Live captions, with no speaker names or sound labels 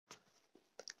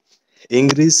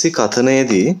ඉංග්‍රීසි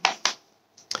කථනයේදී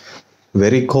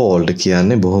very cold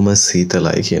කියන්නේ බොහොම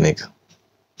සීතලයි කියන එක.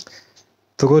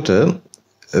 එතකොට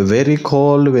very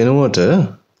cold වෙනුවට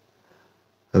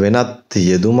වෙනත්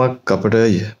යෙදුමක් අපිට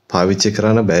පාවිච්චි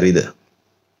කරන්න බැරිද?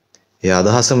 ඒ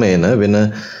අදහසම එන වෙන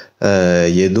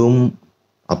යෙදුම්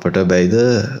අපිට බැයිද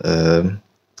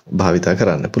භාවිතා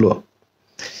කරන්න පුළුවන්.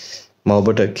 මම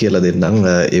ඔබට කියලා දෙන්නම්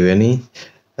එවැනි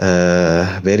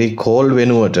very cold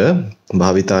වෙනුවට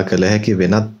භාවිතා කළ හැකි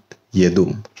වෙනත්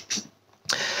යෙදුම්.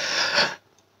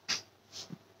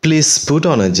 Please put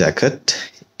on a jacket.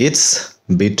 It's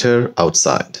bitter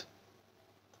outside.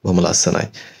 බොහොම ලස්සනයි.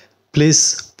 Please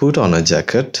put on a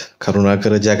jacket.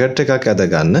 කරුණාකර ජැකට් එකක් ඇඳ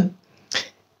ගන්න.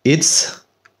 It's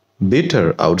bitter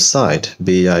outside.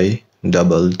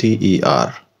 B-I-T-T-E-R.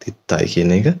 තිත්තයි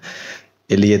කියන එක.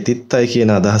 එළිය තිත්තයි කියන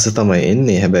අදහස තමයි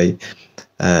එන්නේ. හැබැයි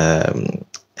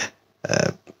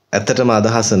ඇත්තටම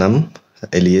අදහස නම්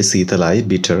එළිය සීතලයි,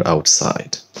 bitter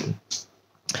outside.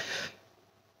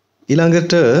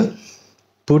 ඊළඟට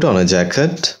put on a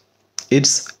jacket.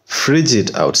 It's frigid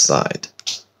outside.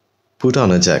 Put on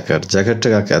a jacket. Jacket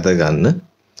එකක් ඇඳ ගන්න.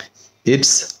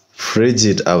 It's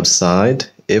frigid outside.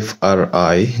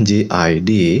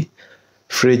 F-R-I-G-I-D.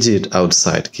 frigid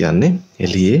outside කියන්නේ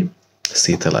එළියේ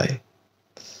සීතලයි.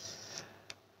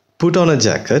 Put on a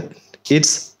jacket.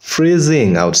 It's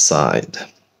freezing outside.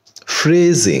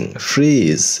 Freezing.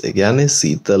 Freeze. ඒ කියන්නේ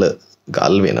සීතල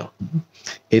ගල් වෙනවා.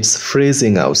 It's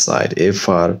freezing outside.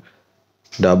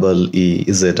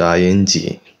 F-R-E-E-Z-I-N-G.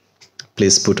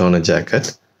 Please put on a jacket.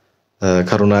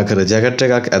 කරුණාකර ජැකට්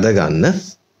එකක් ඇඳ ගන්න.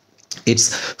 It's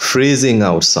freezing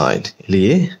outside.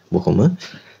 එළියේ බොහොම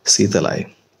සීතලයි.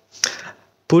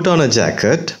 Put on a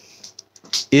jacket.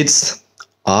 It's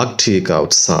arctic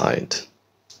outside.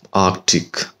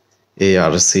 Arctic.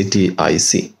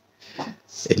 A-R-C-T-I-C.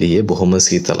 එළියේ බොහොම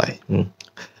සීතලයි.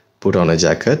 Put on a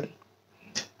jacket.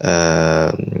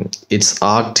 It's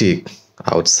arctic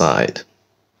outside.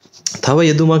 තව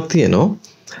යෙදුමක් තියෙනවා.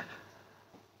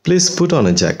 Please put on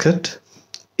a jacket.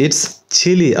 It's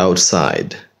chilly outside.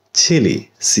 Chilly.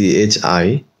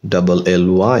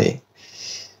 C-H-I-L-L-Y.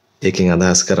 ඒකෙන්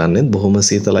අදහස් කරන්නේ බොහොම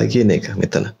සීතලයි කියන එක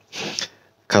මෙතන.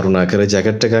 කරුණාකර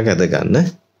ජැකට් එකක් ඇඳ ගන්න.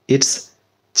 It's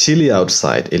chilly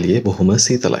outside. එළියේ බොහොම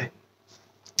සීතලයි.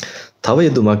 තව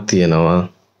යෙදුමක් තියෙනවා.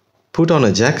 Put on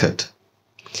a jacket.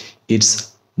 It's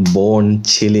bone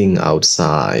chilling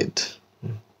outside.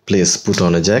 Please put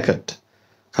on a jacket.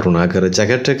 කරුණාකර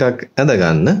ජැකට් එකක් ඇඳ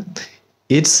ගන්න.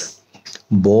 It's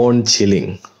bone chilling.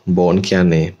 bone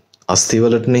කියන්නේ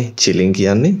අස්ථිවලටනේ, chilling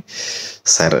කියන්නේ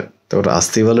සැර. ඒකට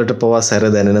අස්ථිවලට පවා සැර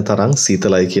දැනෙන තරම්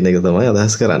සීතලයි කියන එක තමයි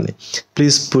අදහස් කරන්නේ.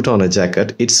 Please put on a jacket.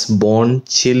 It's bone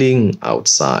chilling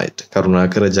outside.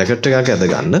 කරුණාකර ජැකට් එකක් ඇඳ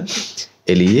ගන්න.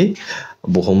 එළියේ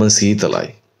බොහොම සීතලයි.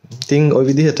 ඉතින් ওই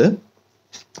විදිහට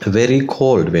very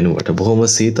cold වෙනුවට බොහොම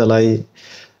සීතලයි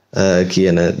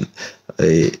කියන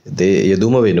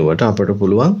යෙදුම වෙනුවට අපට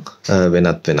පුළුවන්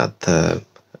වෙනත්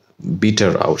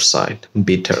bitter outside.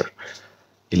 bitter.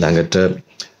 ඊළඟට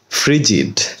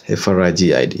frigid.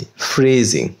 F-R-I-G-I-D.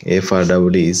 freezing.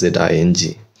 F-R-E-E-Z-I-N-G.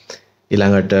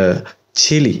 ඊළඟට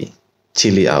chilly.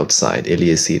 chilly outside.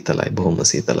 එළියේ සීතලයි, බොහොම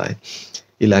සීතලයි.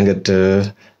 ඊළඟට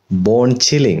bone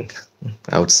chilling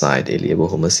outside. එළියේ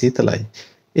බොහොම සීතලයි.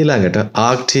 ඊළඟට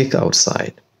arctic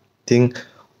outside. ඉතින්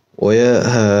ඔය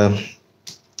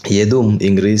යෙදුම්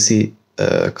ඉංග්‍රීසි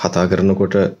කතා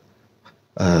කරනකොට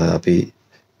අපි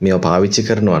මේවා පාවිච්චි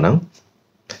කරනවා නම්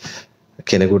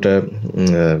කෙනෙකුට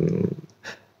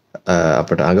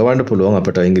අපට අඟවන්න පුළුවන්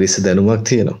අපට ඉංග්‍රීසි දැනුමක්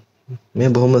තියෙනවා. මේ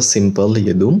බොහොම සිම්පල්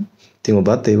යෙදුම්. ඉතින්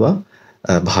ඔබත් ඒවා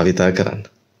භාවිතා කරන්න.